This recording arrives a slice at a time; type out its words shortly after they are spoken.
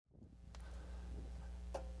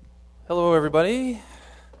Hello, everybody.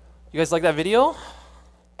 You guys like that video?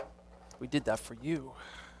 We did that for you.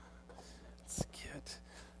 That's good.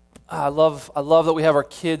 I love that we have our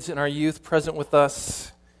kids and our youth present with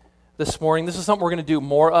us this morning. This is something we're going to do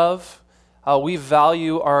more of. We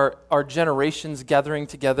value our generations gathering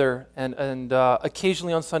together, and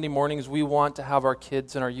occasionally on Sunday mornings, we want to have our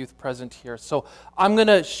kids and our youth present here. So I'm going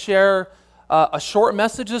to share a short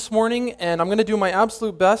message this morning, and I'm going to do my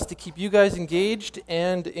absolute best to keep you guys engaged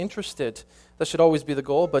and interested. That should always be the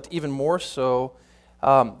goal, but even more so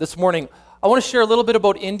this morning. I want to share a little bit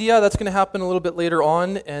about India. That's going to happen a little bit later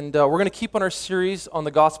on, and we're going to keep on our series on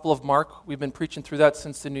the Gospel of Mark. We've been preaching through that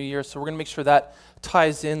since the new year, so we're going to make sure that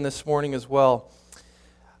ties in this morning as well.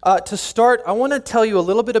 To start, I want to tell you a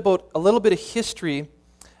little bit of history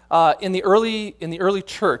in the early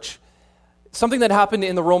church. Something that happened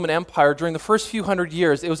in the Roman Empire during the first few hundred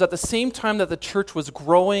years. It was at the same time that the church was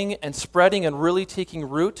growing and spreading and really taking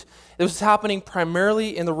root. It was happening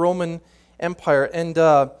primarily in the Roman Empire. And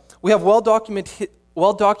we have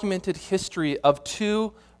well-documented history of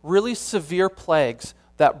two really severe plagues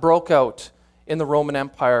that broke out in the Roman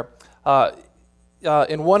Empire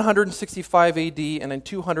in 165 AD and in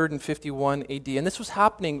 251 AD. And this was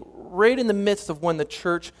happening right in the midst of when the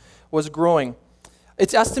church was growing.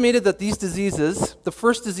 It's estimated that these diseases, the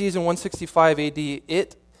first disease in 165 AD,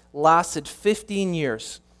 it lasted 15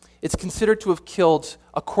 years. It's considered to have killed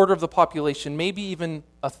a quarter of the population, maybe even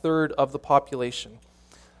a third of the population.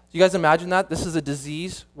 You guys imagine that? This is a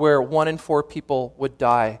disease where 1 in 4 people would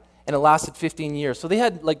die, and it lasted 15 years. So they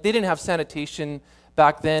didn't have sanitation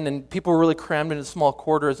back then, and people were really crammed into small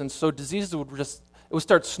quarters, and so diseases would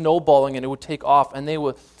start snowballing, and it would take off, and it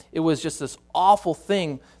was just this awful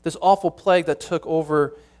thing, this awful plague that took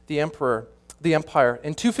over the empire.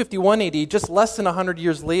 In 251 AD, just less than 100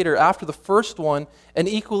 years later, after the first one, an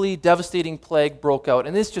equally devastating plague broke out,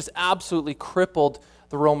 and this just absolutely crippled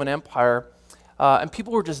the Roman Empire, and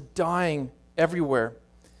people were just dying everywhere.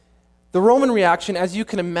 The Roman reaction, as you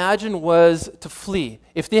can imagine, was to flee.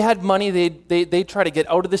 If they had money, they'd try to get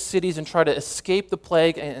out of the cities and try to escape the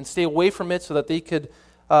plague and stay away from it so that they could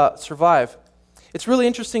survive. It's really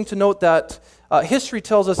interesting to note that history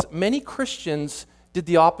tells us many Christians did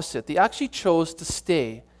the opposite. They actually chose to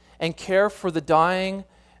stay and care for the dying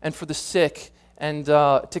and for the sick and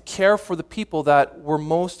to care for the people that were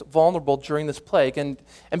most vulnerable during this plague. And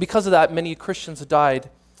because of that, many Christians died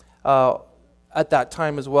at that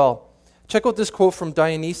time as well. Check out this quote from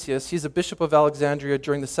Dionysius. He's a bishop of Alexandria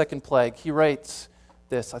during the second plague. He writes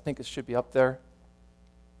this. I think it should be up there.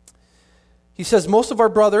 He says, most of our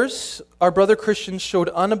brother Christians showed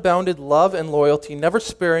unbounded love and loyalty, never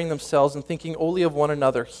sparing themselves and thinking only of one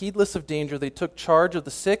another. Heedless of danger, they took charge of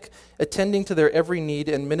the sick, attending to their every need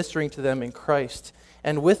and ministering to them in Christ,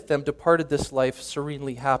 and with them departed this life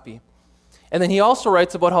serenely happy. And then he also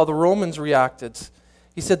writes about how the Romans reacted.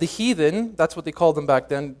 He said the heathen, that's what they called them back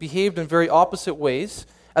then, behaved in very opposite ways.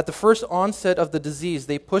 At the first onset of the disease,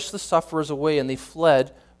 they pushed the sufferers away and they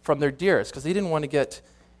fled from their dears because they didn't want to get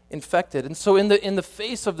infected. And so in the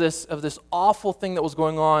face of this awful thing that was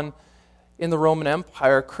going on in the Roman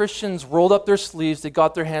Empire, Christians rolled up their sleeves, they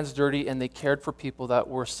got their hands dirty, and they cared for people that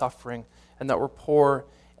were suffering and that were poor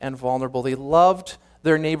and vulnerable. They loved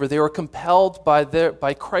their neighbor. They were compelled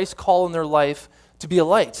by Christ's call in their life to be a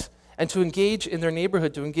light and to engage in their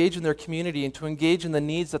neighborhood, to engage in their community, and to engage in the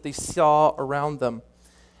needs that they saw around them.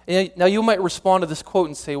 And now you might respond to this quote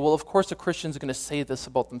and say, well, of course a Christian's going to say this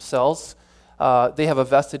about themselves. They have a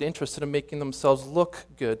vested interest in making themselves look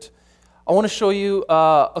good. I want to show you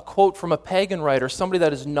a quote from a pagan writer, somebody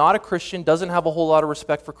that is not a Christian, doesn't have a whole lot of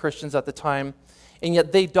respect for Christians at the time, and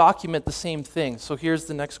yet they document the same thing. So here's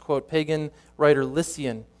the next quote, pagan writer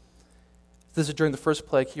Lycian. This is during the first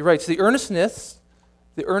plague. He writes, the earnestness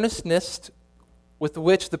with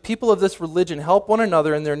which the people of this religion help one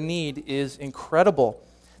another in their need is incredible.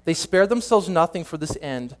 They spare themselves nothing for this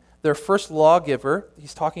end. Their first lawgiver,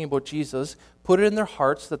 he's talking about Jesus, put it in their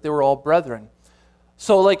hearts that they were all brethren.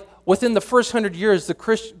 So within the first 100 years, the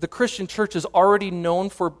Christian church is already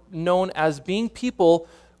known as being people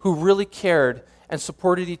who really cared and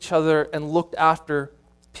supported each other and looked after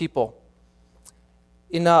people.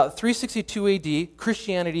 In 362 AD,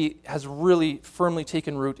 Christianity has really firmly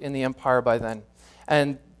taken root in the empire by then.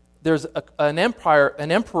 And there's an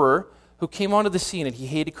emperor who came onto the scene and he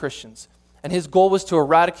hated Christians. And his goal was to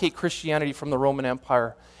eradicate Christianity from the Roman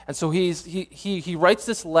Empire. And so he writes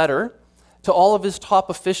this letter to all of his top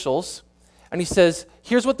officials, and he says,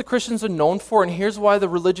 here's what the Christians are known for, and here's why the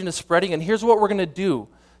religion is spreading, and here's what we're going to do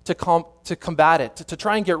to combat it, to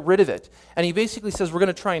try and get rid of it. And he basically says we're going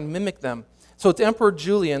to try and mimic them. So it's Emperor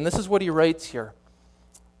Julian. This is what he writes here.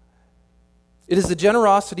 It is the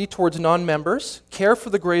generosity towards non-members, care for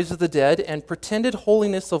the graves of the dead, and pretended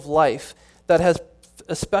holiness of life that has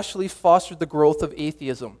especially fostered the growth of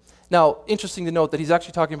atheism. Now, interesting to note that he's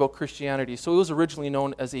actually talking about Christianity, so it was originally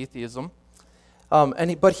known as atheism.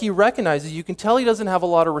 But he recognizes, you can tell he doesn't have a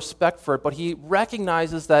lot of respect for it, but he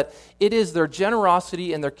recognizes that it is their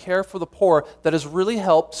generosity and their care for the poor that has really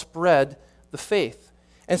helped spread the faith.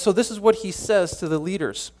 And so this is what he says to the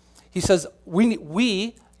leaders. He says,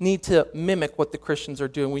 we need to mimic what the Christians are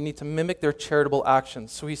doing. We need to mimic their charitable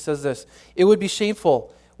actions. So he says this, it would be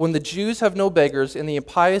shameful when the Jews have no beggars and the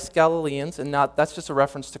impious Galileans, and that's just a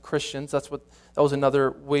reference to Christians, that was another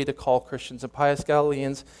way to call Christians, impious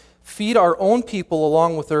Galileans, feed our own people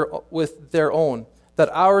along with their own, that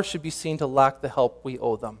ours should be seen to lack the help we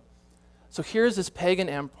owe them. So here's this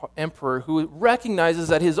pagan emperor who recognizes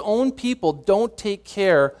that his own people don't take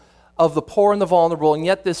care of the poor and the vulnerable, and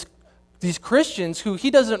yet these Christians who he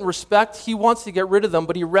doesn't respect, he wants to get rid of them,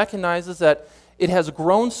 but he recognizes that it has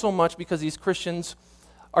grown so much because these Christians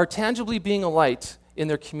are tangibly being a light in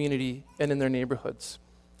their community and in their neighborhoods.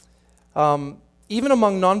 Even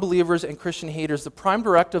among non-believers and Christian haters, the prime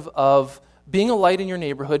directive of being a light in your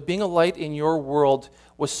neighborhood, being a light in your world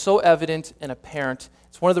was so evident and apparent.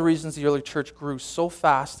 It's one of the reasons the early church grew so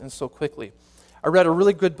fast and so quickly. I read a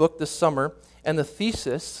really good book this summer, and the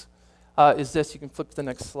thesis is this. You can flip to the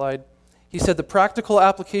next slide. He said the practical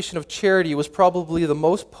application of charity was probably the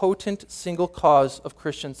most potent single cause of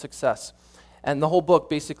Christian success. And the whole book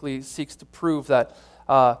basically seeks to prove that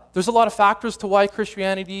there's a lot of factors to why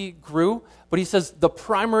Christianity grew, but he says the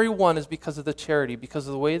primary one is because of the charity, because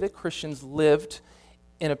of the way that Christians lived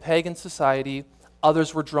in a pagan society.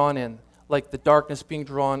 Others were drawn in, like the darkness being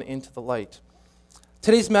drawn into the light.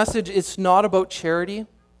 Today's message is not about charity.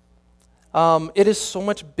 It is so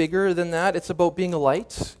much bigger than that. It's about being a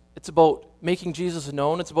light. It's about making Jesus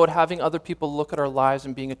known. It's about having other people look at our lives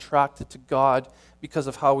and being attracted to God because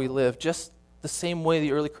of how we live, just the same way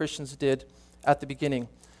the early Christians did at the beginning.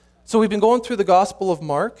 So we've been going through the Gospel of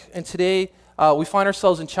Mark, and today we find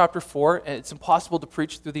ourselves in chapter 4, and it's impossible to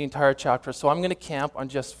preach through the entire chapter, so I'm going to camp on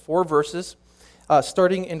just 4 verses,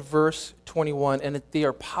 starting in verse 21, and they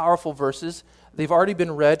are powerful verses. They've already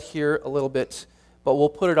been read here a little bit, but we'll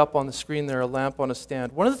put it up on the screen there, a lamp on a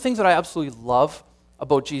stand. One of the things that I absolutely love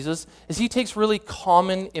about Jesus is he takes really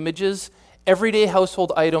common images, everyday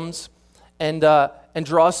household items, and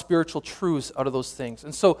draws spiritual truths out of those things.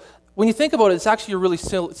 And so when you think about it, it's actually a really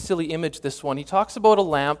silly image, this one. He talks about a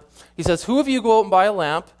lamp. He says, who of you go out and buy a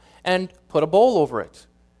lamp and put a bowl over it?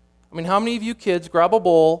 I mean, how many of you kids grab a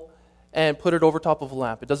bowl and put it over top of a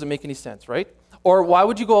lamp? It doesn't make any sense, right? Or why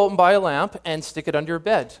would you go out and buy a lamp and stick it under your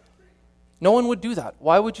bed? No one would do that.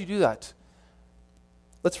 Why would you do that?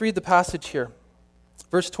 Let's read the passage here.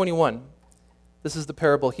 Verse 21. This is the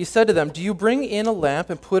parable. He said to them, do you bring in a lamp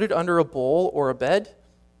and put it under a bowl or a bed?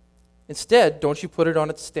 Instead, don't you put it on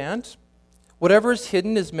its stand? Whatever is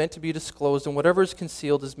hidden is meant to be disclosed, and whatever is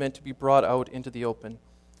concealed is meant to be brought out into the open.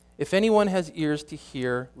 If anyone has ears to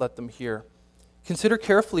hear, let them hear. Consider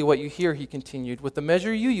carefully what you hear, he continued. With the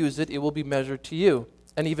measure you use it will be measured to you,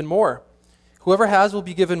 and even more. Whoever has will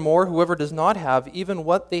be given more. Whoever does not have, even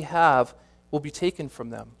what they have will be taken from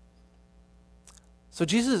them. So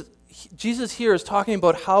Jesus here is talking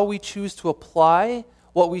about how we choose to apply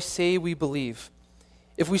what we say we believe.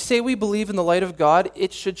 If we say we believe in the light of God,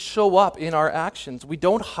 it should show up in our actions. We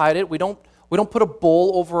don't hide it. We don't put a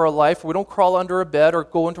bowl over our life. We don't crawl under a bed or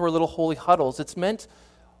go into our little holy huddles. It's meant,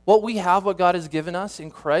 what we have, what God has given us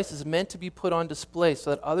in Christ, is meant to be put on display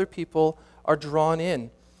so that other people are drawn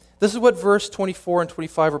in. This is what verse 24 and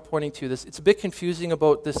 25 are pointing to. It's a bit confusing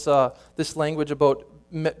about this language about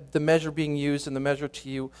the measure being used and the measure to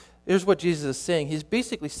you. Here's what Jesus is saying. He's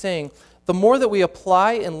basically saying the more that we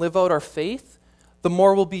apply and live out our faith, the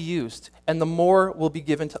more will be used and the more will be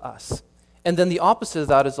given to us. And then the opposite of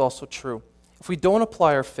that is also true. If we don't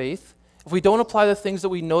apply our faith, if we don't apply the things that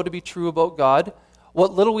we know to be true about God,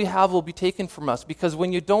 what little we have will be taken from us. Because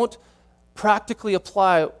when you don't practically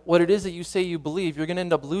apply what it is that you say you believe, you're going to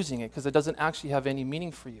end up losing it because it doesn't actually have any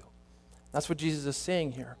meaning for you. That's what Jesus is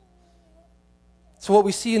saying here. So what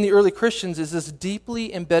we see in the early Christians is this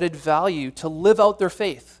deeply embedded value to live out their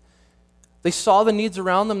faith. They saw the needs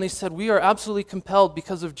around them. They said, we are absolutely compelled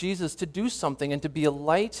because of Jesus to do something and to be a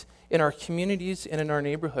light in our communities and in our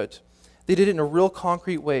neighborhood. They did it in a real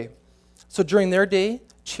concrete way. So during their day,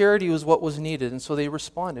 charity was what was needed, and so they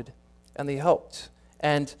responded and they helped.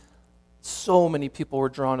 And so many people were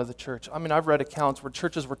drawn to the church. I mean, I've read accounts where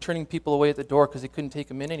churches were turning people away at the door because they couldn't take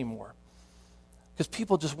them in anymore. Because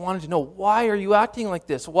people just wanted to know, why are you acting like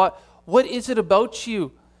this? What is it about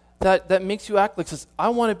you that makes you act like this. I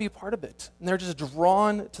want to be part of it. And they're just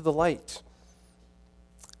drawn to the light.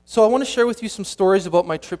 So I want to share with you some stories about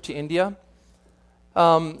my trip to India.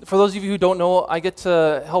 For those of you who don't know, I get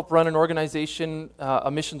to help run an organization, a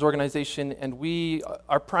missions organization, and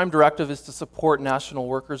our prime directive is to support national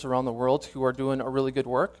workers around the world who are doing a really good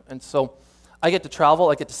work. And so I get to travel,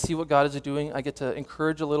 I get to see what God is doing, I get to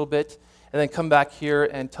encourage a little bit, and then come back here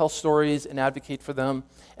and tell stories and advocate for them,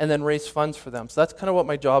 and then raise funds for them. So that's kind of what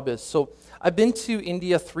my job is. So I've been to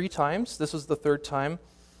India 3 times. This was the 3rd time.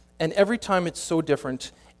 And every time it's so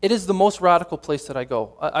different. It is the most radical place that I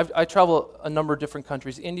go. I travel a number of different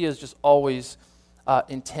countries. India is just always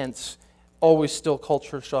intense, always still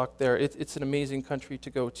culture shock there. It's an amazing country to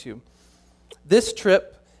go to. This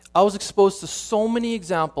trip, I was exposed to so many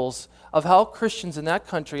examples of how Christians in that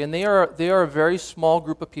country, and they are a very small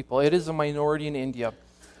group of people. It is a minority in India.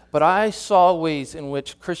 But I saw ways in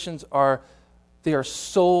which Christians are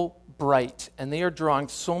so bright, and they are drawing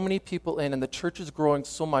so many people in, and the church is growing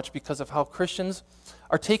so much because of how Christians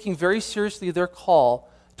are taking very seriously their call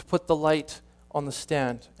to put the light on the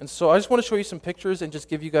stand. And so I just want to show you some pictures and just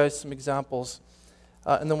give you guys some examples,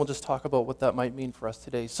 and then we'll just talk about what that might mean for us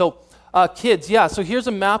today. So kids, so here's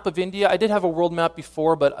a map of India. I did have a world map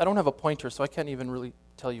before, but I don't have a pointer, so I can't even really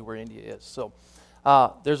tell you where India is. So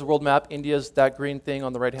there's a world map. India's that green thing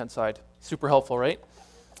on the right-hand side. Super helpful, right?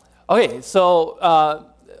 Okay,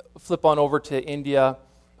 so flip on over to India.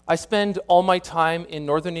 I spend all my time in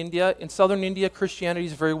northern India. In southern India, Christianity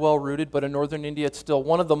is very well rooted, but in northern India, it's still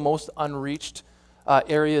one of the most unreached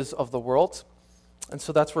areas of the world. And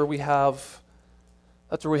so that's where we have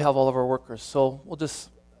all of our workers. So we'll just,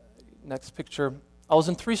 next picture. I was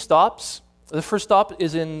in 3 stops. The first stop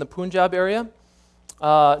is in the Punjab area,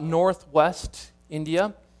 northwest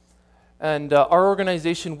India. And our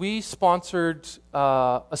organization, we sponsored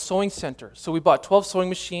a sewing center. So we bought 12 sewing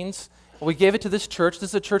machines. We gave it to this church.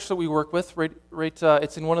 This is a church that we work with.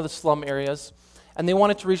 It's in one of the slum areas. And they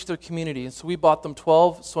wanted to reach their community. And so we bought them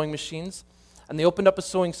 12 sewing machines. And they opened up a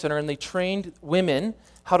sewing center, and they trained women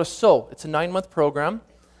how to sew. It's a 9-month program.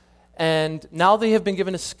 And now they have been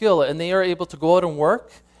given a skill, and they are able to go out and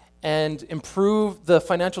work and improve the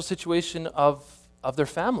financial situation of their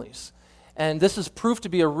families. And this has proved to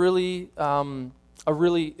be a really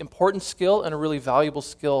important skill and a really valuable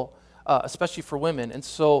skill, especially for women. And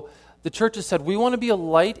so the church has said, we want to be a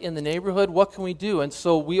light in the neighborhood. What can we do? And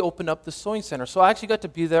so we opened up the sewing center. So I actually got to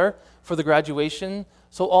be there for the graduation.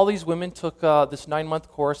 So all these women took this 9-month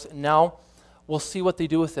course, and now we'll see what they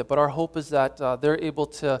do with it. But our hope is that they're able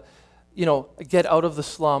to, get out of the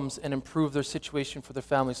slums and improve their situation for their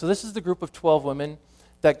family. So this is the group of 12 women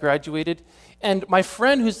that graduated. And my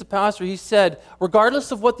friend who's the pastor, he said,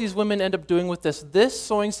 regardless of what these women end up doing with this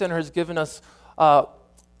sewing center has given us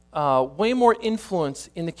way more influence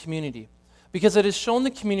in the community, because it has shown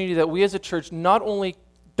the community that we as a church not only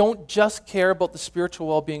don't just care about the spiritual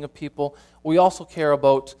well-being of people, we also care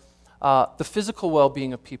about the physical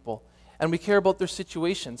well-being of people, and we care about their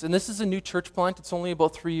situations. And this is a new church plant. It's only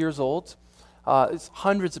about 3 years old. It's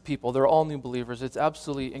hundreds of people. They're all new believers. It's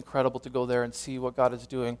absolutely incredible to go there and see what God is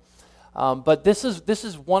doing. But this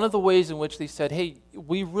is one of the ways in which they said, hey,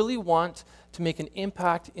 we really want to make an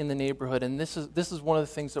impact in the neighborhood, and this is one of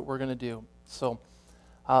the things that we're going to do. So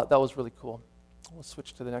that was really cool. We'll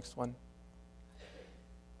switch to the next one.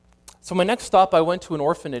 So my next stop, I went to an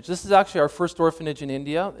orphanage. This is actually our first orphanage in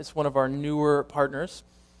India. It's one of our newer partners,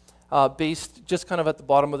 based just kind of at the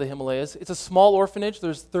bottom of the Himalayas. It's a small orphanage.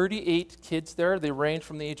 There's 38 kids there. They range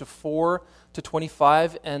from the age of 4 to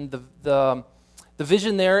 25, and the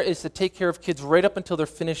vision there is to take care of kids right up until they're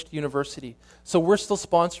finished university. So we're still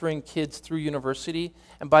sponsoring kids through university,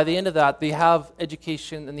 and by the end of that, they have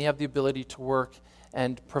education and they have the ability to work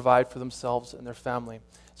and provide for themselves and their family.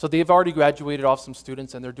 So they've already graduated off some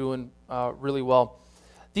students, and they're doing really well.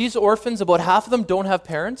 These orphans, about half of them don't have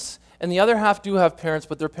parents, and the other half do have parents,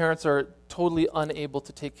 but their parents are totally unable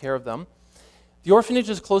to take care of them. The orphanage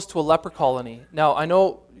is close to a leper colony. Now, I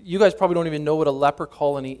know you guys probably don't even know what a leper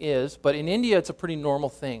colony is, but in India, it's a pretty normal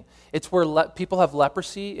thing. It's where people have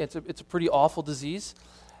leprosy. It's a pretty awful disease.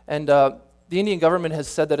 And the Indian government has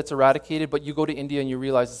said that it's eradicated, but you go to India and you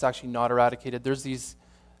realize it's actually not eradicated. There's these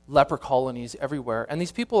leper colonies everywhere. And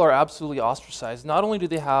these people are absolutely ostracized. Not only do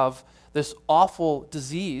they have this awful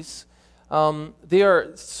disease, they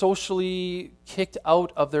are socially kicked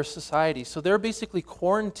out of their society. So they're basically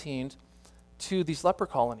quarantined to these leper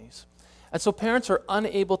colonies. And so parents are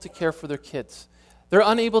unable to care for their kids. They're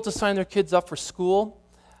unable to sign their kids up for school.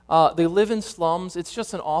 They live in slums. It's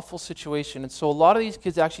just an awful situation. And so a lot of these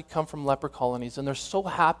kids actually come from leper colonies, and they're so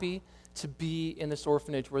happy to be in this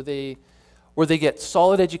orphanage where they where they get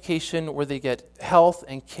solid education, where they get health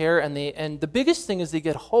and care, and the biggest thing is they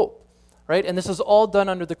get hope, right? And this is all done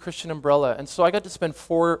under the Christian umbrella. And so I got to spend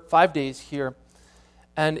 5 days here,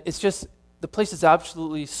 and it's just, the place is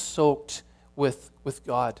absolutely soaked with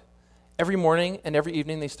God. Every morning and every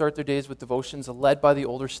evening they start their days with devotions led by the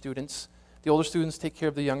older students. The older students take care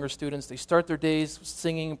of the younger students. They start their days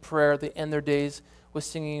singing prayer. They end their days with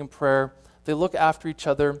singing and prayer. They look after each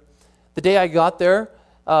other. The day I got there,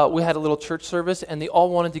 we had a little church service, and they all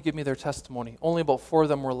wanted to give me their testimony. Only about 4 of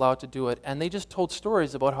them were allowed to do it. And they just told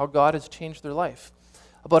stories about how God has changed their life,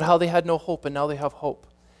 about how they had no hope, and now they have hope.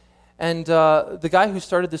 And the guy who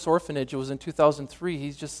started this orphanage, it was in 2003,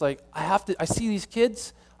 he's just like, I see these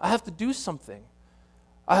kids, I have to do something.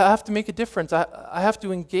 I have to make a difference. I have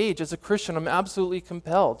to engage. As a Christian, I'm absolutely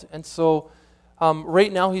compelled. And so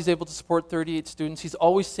right now he's able to support 38 students. He's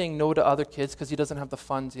always saying no to other kids because he doesn't have the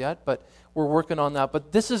funds yet, but we're working on that.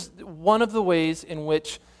 But this is one of the ways in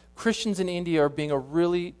which Christians in India are being a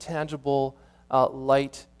really tangible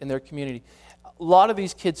light in their community. A lot of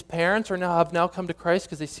these kids' parents have now come to Christ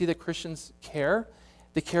because they see that Christians care.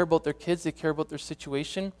 They care about their kids. They care about their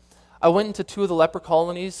situation. I went into 2 of the leper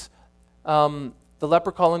colonies. The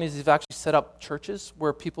leper colonies have actually set up churches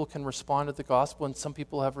where people can respond to the gospel, and some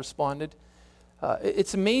people have responded.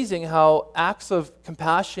 It's amazing how acts of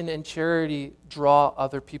compassion and charity draw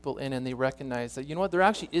other people in, and they recognize that, you know what, there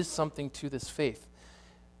actually is something to this faith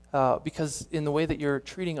because in the way that you're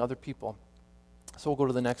treating other people. So we'll go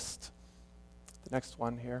to the next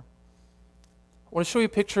one here. I want to show you a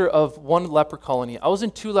picture of one leper colony. I was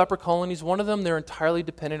in 2 leper colonies. One of them, they're entirely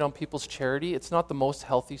dependent on people's charity. It's not the most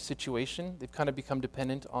healthy situation. They've kind of become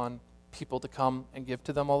dependent on people to come and give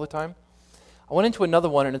to them all the time. I went into another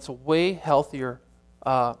one, and it's a way healthier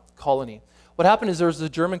colony. What happened is there was a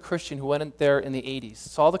German Christian who went in there in the 80s,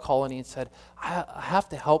 saw the colony and said, I have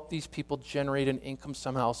to help these people generate an income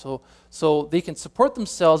somehow so they can support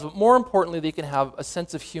themselves, but more importantly, they can have a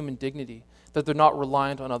sense of human dignity, that they're not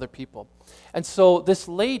reliant on other people. And so this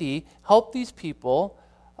lady helped these people.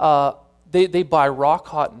 They buy raw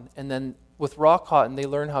cotton, and then with raw cotton, they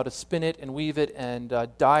learn how to spin it and weave it and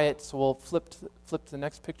dye it. So we'll flip to the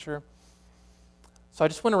next picture. So I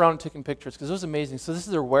just went around and taking pictures because it was amazing. So this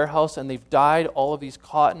is their warehouse, and they've dyed all of these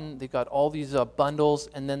cotton. They've got all these bundles,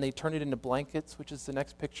 and then they turn it into blankets, which is the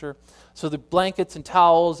next picture. So the blankets and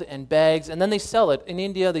towels and bags, and then they sell it. In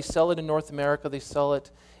India, they sell it. In North America, they sell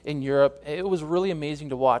it. In Europe. It was really amazing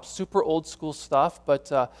to watch. Super old school stuff,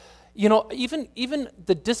 but even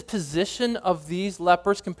the disposition of these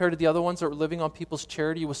lepers compared to the other ones that were living on people's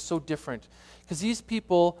charity was so different. Because these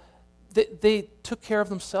people, they took care of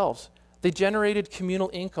themselves. They generated communal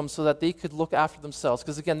income so that they could look after themselves.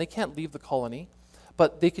 Because again, they can't leave the colony,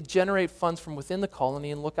 but they could generate funds from within the colony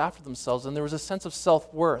and look after themselves. And there was a sense of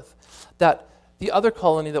self-worth that the other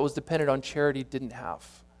colony that was dependent on charity didn't have.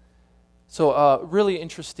 So really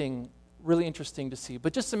interesting to see.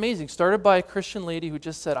 But just amazing. Started by a Christian lady who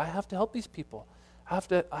just said, I have to help these people. I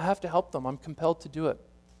have to help them. I'm compelled to do it.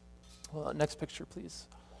 Well, next picture, please.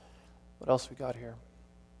 What else we got here?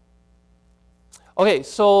 Okay,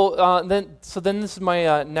 so then this is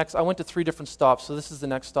my next. I went to 3 different stops, so this is the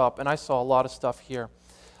next stop, and I saw a lot of stuff here.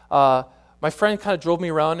 My friend kind of drove me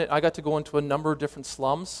around, and I got to go into a number of different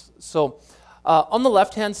slums. So on the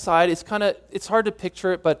left-hand side, it's hard to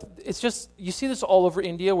picture it, but it's just, you see this all over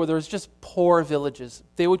India where there's just poor villages.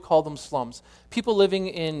 They would call them slums. People living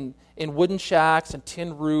in wooden shacks and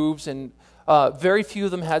tin roofs, and very few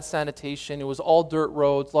of them had sanitation. It was all dirt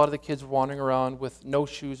roads. A lot of the kids were wandering around with no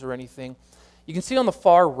shoes or anything. You can see on the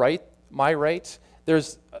far right, my right,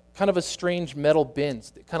 there's kind of a strange metal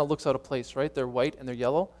bins. It kind of looks out of place, right? They're white and they're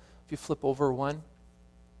yellow. If you flip over one,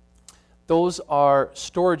 those are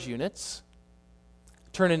storage units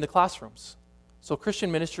turned into classrooms. So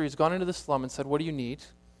Christian ministry has gone into the slum and said, what do you need?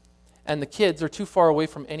 And the kids are too far away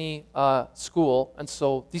from any school, and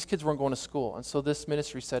so these kids weren't going to school. And so this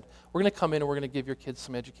ministry said, we're going to come in and we're going to give your kids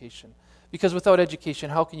some education. Because without education,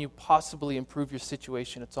 how can you possibly improve your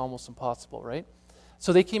situation? It's almost impossible, right?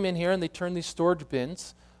 So they came in here and they turned these storage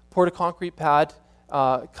bins, poured a concrete pad,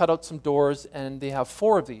 cut out some doors, and they have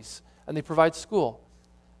 4 of these. And they provide school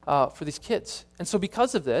for these kids. And so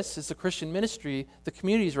because of this, as a Christian ministry, the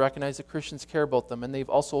communities recognize that Christians care about them, and they've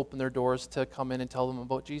also opened their doors to come in and tell them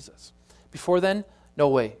about Jesus. Before then, no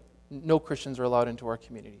way. No Christians are allowed into our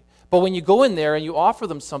community. But when you go in there and you offer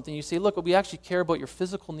them something, you say, look, we actually care about your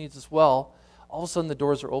physical needs as well, all of a sudden the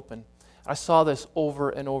doors are open. I saw this over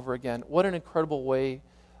and over again. What an incredible way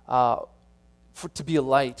to be a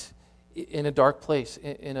light in a dark place,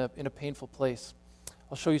 in a painful place.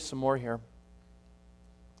 I'll show you some more here.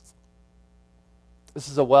 This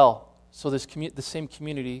is a well. So the same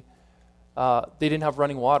community, they didn't have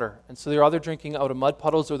running water. And so they're either drinking out of mud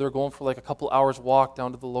puddles or they're going for like a couple hours walk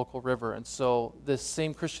down to the local river. And so this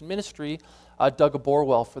same Christian ministry dug a bore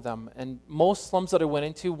well for them. And most slums that I went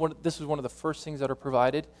into, this was one of the first things that are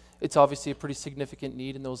provided. It's obviously a pretty significant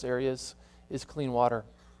need in those areas is clean water.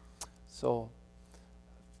 So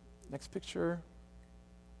next picture.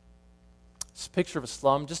 This picture of a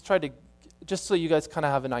slum. Just so you guys kind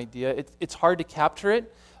of have an idea. It's hard to capture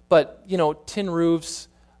it, but tin roofs,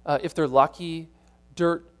 if they're lucky,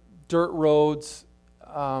 dirt roads.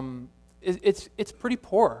 It's pretty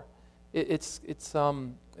poor. It's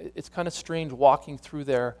kind of strange walking through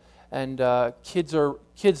there, and kids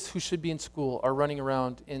who should be in school are running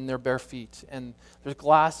around in their bare feet, and there's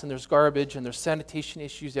glass and there's garbage and there's sanitation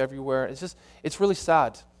issues everywhere. It's really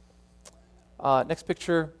sad. Next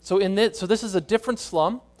picture. So this is a different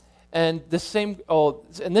slum, and this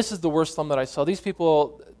is the worst slum that I saw. These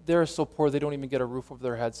people, they're so poor they don't even get a roof over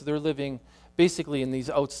their heads. So they're living basically in these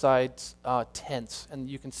outside tents, and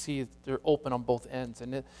you can see they're open on both ends.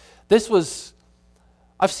 And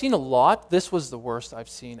I've seen a lot. This was the worst I've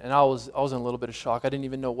seen, and I was in a little bit of shock. I didn't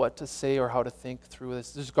even know what to say or how to think through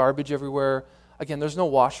this. There's garbage everywhere. Again, there's no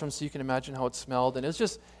washroom, so you can imagine how it smelled. And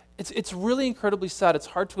it's really incredibly sad. It's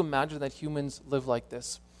hard to imagine that humans live like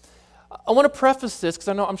this. I want to preface this because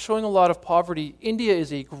I know I'm showing a lot of poverty. India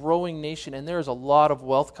is a growing nation, and there is a lot of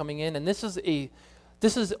wealth coming in, and this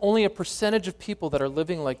is only a percentage of people that are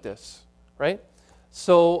living like this, right?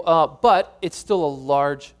 So, but it's still a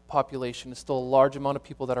large population. It's still a large amount of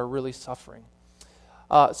people that are really suffering.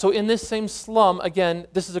 So in this same slum, again,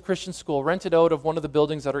 this is a Christian school, rented out of one of the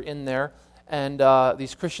buildings that are in there. And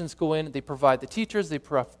these Christians go in, they provide the teachers, they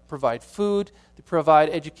provide food, they provide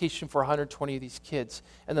education for 120 of these kids.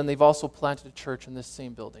 And then they've also planted a church in this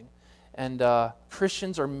same building. And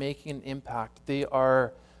Christians are making an impact. They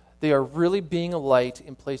are really being a light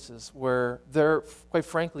in places where there, quite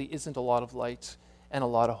frankly, isn't a lot of light and a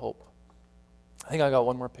lot of hope. I think I got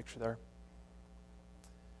one more picture there.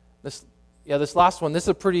 This last one, this is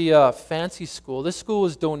a pretty fancy school. This school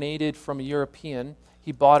was donated from a European.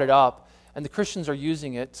 He bought it up. And the Christians are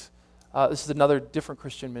using it. This is another different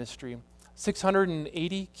Christian ministry.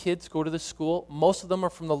 680 kids go to this school. Most of them are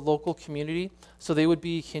from the local community, so they would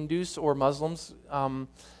be Hindus or Muslims.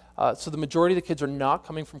 So the majority of the kids are not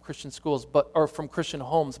coming from Christian schools, or from Christian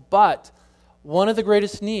homes. But one of the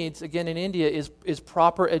greatest needs, again, in India is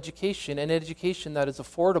proper education, and education that is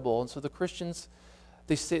affordable. And so the Christians,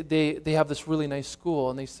 they have this really nice school,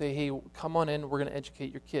 and they say, hey, come on in, we're going to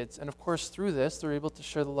educate your kids. And of course, through this, they're able to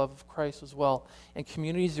share the love of Christ as well. And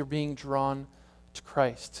communities are being drawn to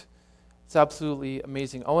Christ. It's absolutely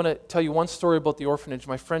amazing. I want to tell you one story about the orphanage.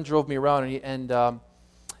 My friend drove me around, and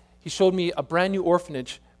he showed me a brand new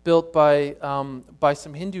orphanage built by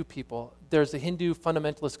some Hindu people. There's a Hindu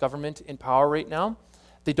fundamentalist government in power right now.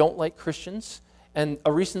 They don't like Christians. And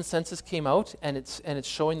a recent census came out, and it's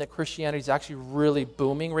showing that Christianity is actually really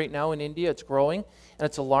booming right now in India. It's growing, and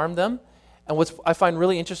it's alarmed them. And what I find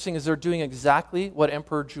really interesting is they're doing exactly what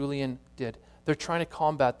Emperor Julian did. They're trying to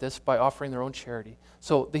combat this by offering their own charity.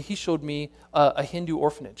 So he showed me a Hindu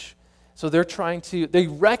orphanage. So they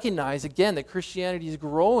recognize, again, that Christianity is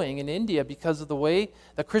growing in India because of the way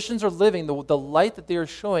that Christians are living, the light that they are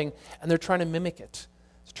showing, and they're trying to mimic it,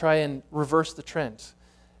 to try and reverse the trend.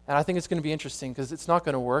 And I think it's going to be interesting because it's not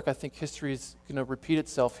going to work. I think history is going to repeat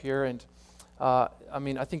itself here. And I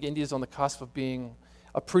think India is on the cusp of being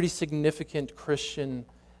a pretty significant Christian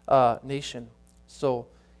nation. So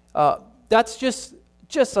that's just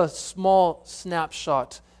a small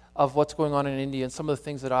snapshot of what's going on in India and some of the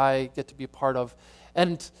things that I get to be a part of.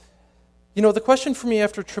 And the question for me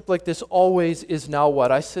after a trip like this always is, now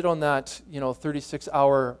what? I sit on that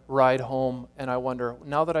 36-hour ride home, and I wonder,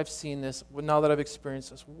 now that I've seen this, now that I've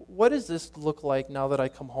experienced this, what does this look like now that I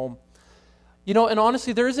come home? And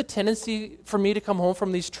honestly, there is a tendency for me to come home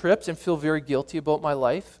from these trips and feel very guilty about my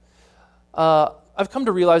life. I've come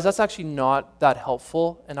to realize that's actually not that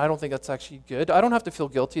helpful, and I don't think that's actually good. I don't have to feel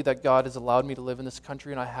guilty that God has allowed me to live in this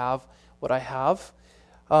country and I have what I have.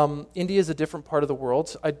 India is a different part of the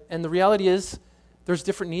world, and the reality is there's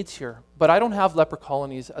different needs here. But I don't have leper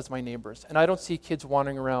colonies as my neighbors, and I don't see kids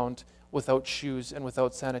wandering around without shoes and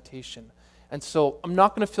without sanitation. And so I'm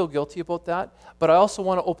not going to feel guilty about that, but I also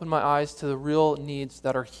want to open my eyes to the real needs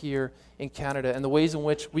that are here in Canada and the ways in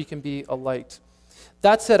which we can be a light.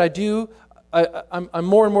 That said, I'm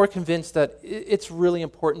more and more convinced that it's really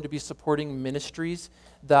important to be supporting ministries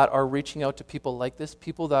that are reaching out to people like this,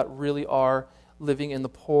 people that really are living in the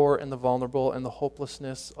poor and the vulnerable and the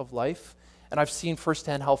hopelessness of life. And I've seen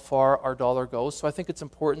firsthand how far our dollar goes. So I think it's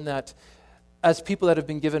important that as people that have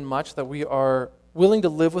been given much, that we are willing to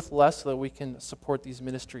live with less so that we can support these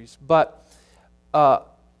ministries. But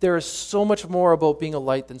there is so much more about being a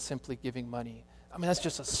light than simply giving money. I mean, that's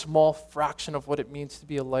just a small fraction of what it means to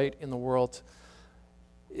be a light in the world.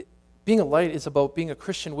 Being a light is about being a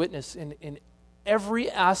Christian witness in every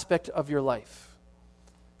aspect of your life.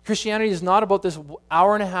 Christianity is not about this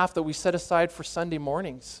hour and a half that we set aside for Sunday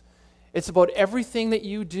mornings. It's about everything that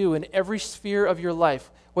you do in every sphere of your life,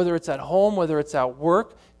 whether it's at home, whether it's at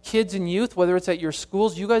work, kids and youth, whether it's at your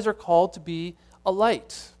schools. You guys are called to be a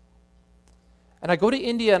light. And I go to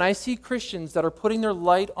India and I see Christians that are putting their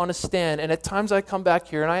light on a stand, and at times I come back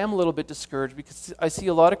here and I am a little bit discouraged because I see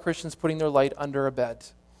a lot of Christians putting their light under a bed.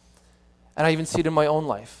 And I even see it in my own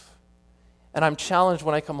life. And I'm challenged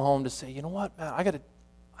when I come home to say, you know what, man, I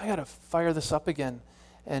gotta fire this up again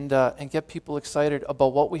and get people excited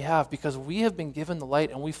about what we have, because we have been given the light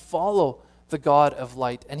and we follow the God of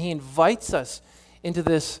light. And He invites us into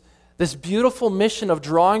this beautiful mission of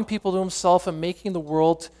drawing people to Himself and making the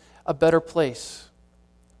world a better place.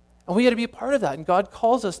 And we got to be a part of that, and God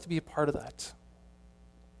calls us to be a part of that.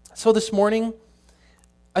 So this morning,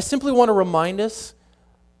 I simply want to remind us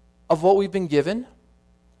of what we've been given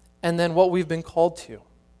and then what we've been called to.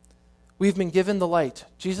 We've been given the light.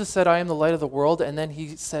 Jesus said, I am the light of the world, and then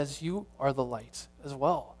He says, you are the light as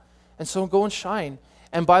well. And so go and shine.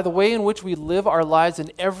 And by the way in which we live our lives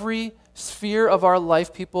in every sphere of our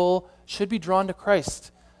life, people should be drawn to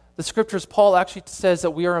Christ. The scriptures, Paul actually says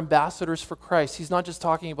that we are ambassadors for Christ. He's not just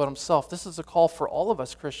talking about himself. This is a call for all of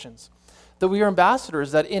us Christians. That we are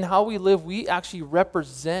ambassadors, that in how we live, we actually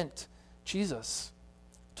represent Jesus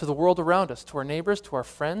to the world around us, to our neighbors, to our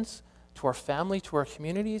friends, to our family, to our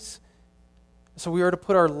communities. So we are to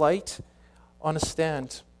put our light on a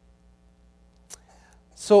stand.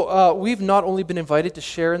 So we've not only been invited to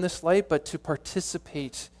share in this light, but to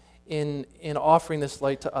participate in offering this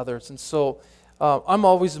light to others. And so I'm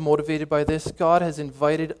always motivated by this. God has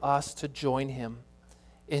invited us to join Him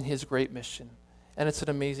in His great mission. And it's an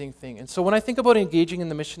amazing thing. And so when I think about engaging in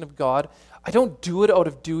the mission of God, I don't do it out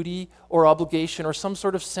of duty or obligation or some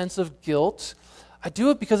sort of sense of guilt. I do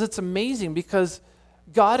it because it's amazing, because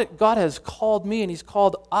God has called me, and He's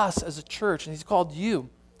called us as a church, and He's called you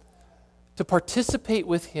to participate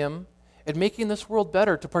with Him in making this world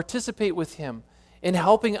better, to participate with Him in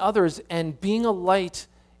helping others and being a light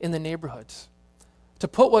in the neighborhoods. To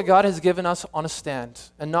put what God has given us on a stand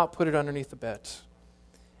and not put it underneath the bed.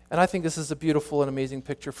 And I think this is a beautiful and amazing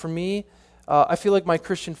picture. For me, I feel like my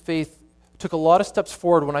Christian faith took a lot of steps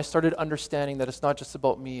forward when I started understanding that it's not just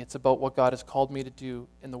about me, it's about what God has called me to do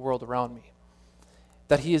in the world around me.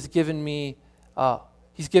 That He has given me,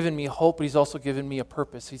 He's given me hope, but He's also given me a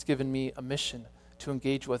purpose. He's given me a mission to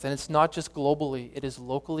engage with. And it's not just globally, it is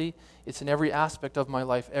locally. It's in every aspect of my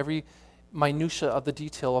life, every minutia of the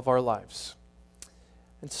detail of our lives.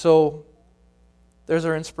 And so, there's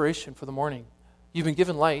our inspiration for the morning. You've been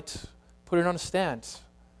given light, put it on a stand.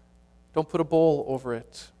 Don't put a bowl over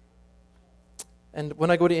it. And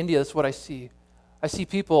when I go to India, that's what I see. I see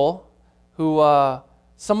people who,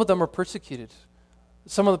 some of them are persecuted.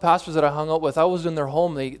 Some of the pastors that I hung out with, I was in their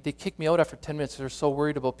home, they kicked me out after 10 minutes. They're so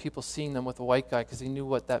worried about people seeing them with a white guy because they knew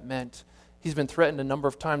what that meant. He's been threatened a number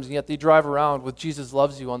of times, and yet they drive around with Jesus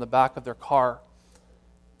Loves You on the back of their car.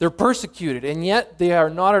 They're persecuted, and yet they are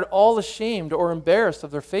not at all ashamed or embarrassed of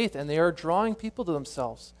their faith, and they are drawing people to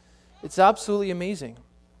themselves. It's absolutely amazing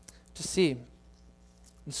to see.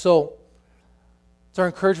 And so, it's our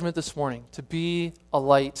encouragement this morning to be a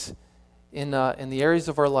light in the areas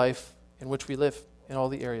of our life in which we live, in all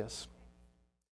the areas.